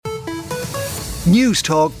News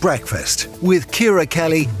Talk Breakfast with Ciara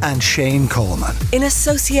Kelly and Shane Coleman. In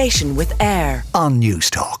association with AIR on News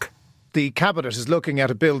Talk. The Cabinet is looking at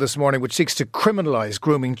a bill this morning which seeks to criminalise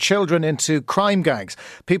grooming children into crime gangs.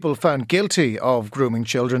 People found guilty of grooming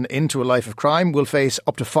children into a life of crime will face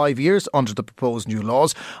up to 5 years under the proposed new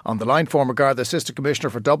laws. On the line, former Garda Assistant Commissioner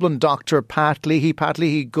for Dublin, Dr. Pat Leahy. Pat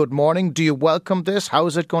Leahy, good morning. Do you welcome this? How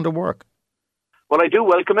is it going to work? Well, I do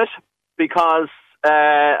welcome it because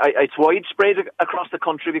it's widespread across the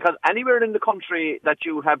country, because anywhere in the country that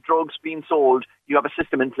you have drugs being sold, you have a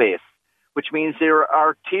system in place, which means there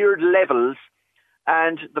are tiered levels,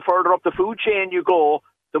 and the further up the food chain you go,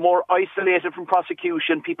 the more isolated from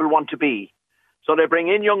prosecution people want to be. So they bring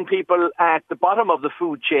in young people at the bottom of the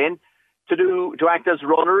food chain to act as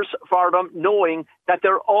runners for them, knowing that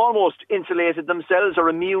they're almost insulated themselves or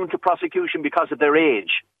immune to prosecution because of their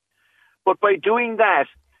age. But by doing that,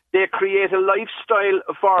 they create a lifestyle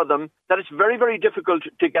for them that it's very, very difficult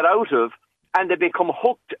to get out of, and they become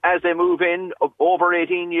hooked as they move in over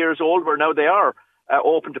 18 years old, where now they are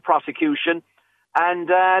open to prosecution, and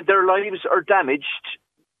their lives are damaged,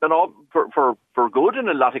 you know, for good in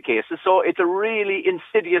a lot of cases. So it's a really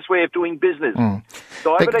insidious way of doing business.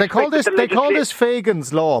 So they call this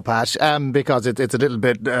Fagan's Law, Pat, because it's a little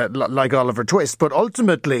bit like Oliver Twist. But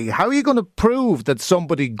ultimately, how are you going to prove that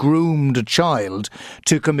somebody groomed a child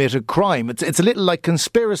to commit a crime? It's a little like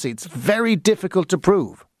conspiracy. It's very difficult to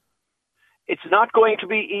prove. It's not going to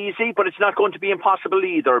be easy, but it's not going to be impossible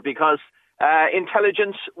either, because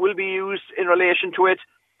intelligence will be used in relation to it.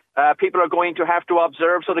 People are going to have to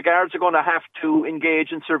observe, so the guards are going to have to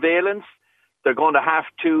engage in surveillance. They're going to have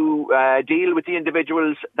to deal with the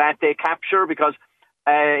individuals that they capture, because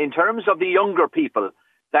in terms of the younger people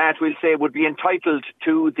that we'll say would be entitled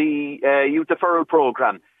to the youth deferral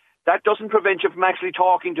programme, that doesn't prevent you from actually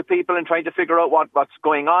talking to people and trying to figure out what's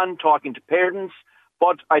going on, talking to parents.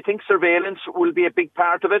 But I think surveillance will be a big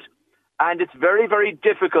part of it, and it's very, very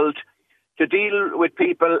difficult to deal with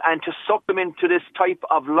people and to suck them into this type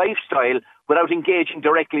of lifestyle without engaging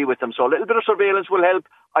directly with them. So a little bit of surveillance will help.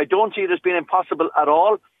 I don't see it as being impossible at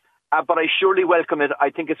all, but I surely welcome it. I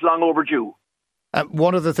think it's long overdue.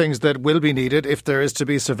 One of the things that will be needed, if there is to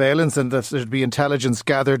be surveillance and if there to be intelligence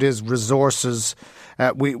gathered, is resources.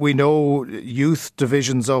 We know youth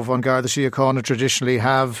divisions of An Garda Síochána traditionally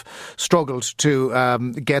have struggled to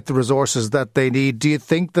get the resources that they need. Do you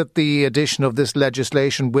think that the addition of this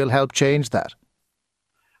legislation will help change that?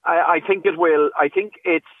 I think it will. I think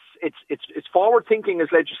it's forward thinking as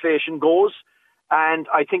legislation goes, and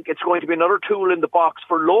I think it's going to be another tool in the box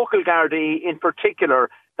for local Gardaí in particular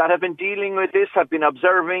that have been dealing with this, have been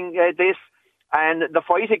observing this, and the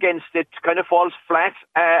fight against it kind of falls flat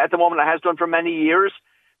at the moment. It has done for many years,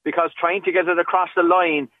 because trying to get it across the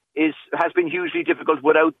line has been hugely difficult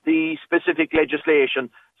without the specific legislation.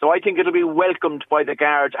 So I think it'll be welcomed by the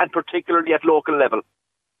guards, and particularly at local level.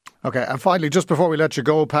 OK, and finally, just before we let you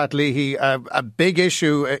go, Pat Leahy, a big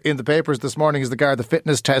issue in the papers this morning is the Garda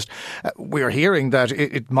fitness test. We're hearing that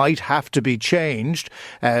it might have to be changed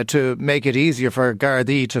to make it easier for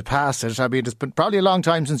Gardaí to pass it. I mean, it's been probably a long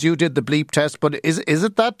time since you did the bleep test, but is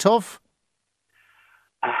it that tough?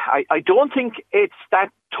 I don't think it's that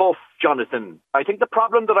tough, Jonathan. I think the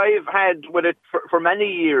problem that I've had with it for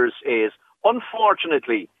many years is,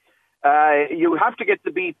 unfortunately, you have to get the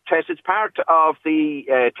beep test. It's part of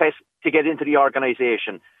the test to get into the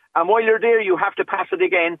organisation. And while you're there, you have to pass it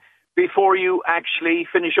again before you actually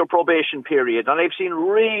finish your probation period. And I've seen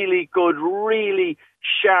really good, really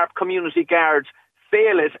sharp community guards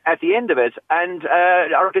fail it at the end of it and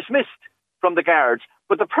are dismissed from the guards.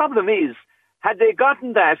 But the problem is, had they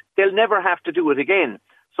gotten that, they'll never have to do it again.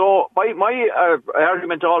 So my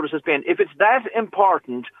argument always has been, if it's that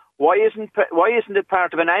important, why isn't it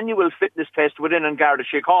part of an annual fitness test within An Garda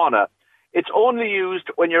Síochána? It's only used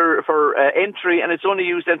when you're for entry, and it's only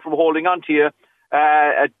used then from holding on to you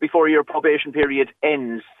before your probation period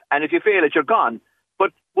ends. And if you fail it, you're gone.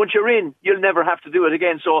 But once you're in, you'll never have to do it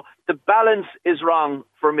again. So the balance is wrong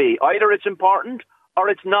for me. Either it's important or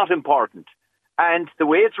it's not important. And the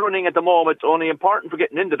way it's running at the moment, it's only important for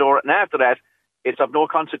getting in the door, and after that, it's of no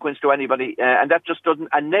consequence to anybody. And that just doesn't,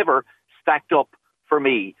 and never stacked up for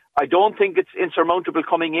me. I don't think it's insurmountable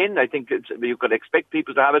coming in. I think you could expect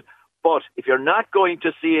people to have it. But if you're not going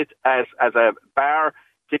to see it as a bar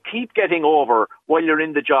to keep getting over while you're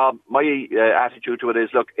in the job, my attitude to it is,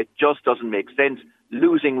 look, it just doesn't make sense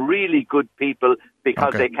losing really good people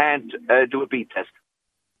because they can't do a beep test.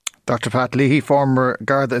 Dr. Pat Leahy, former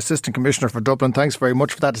Garda Assistant Commissioner for Dublin, thanks very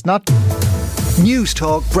much for that. It's not News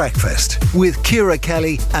Talk Breakfast with Ciara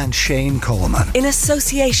Kelly and Shane Coleman. In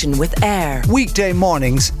association with AIR. Weekday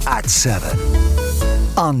mornings at 7.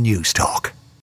 on News Talk.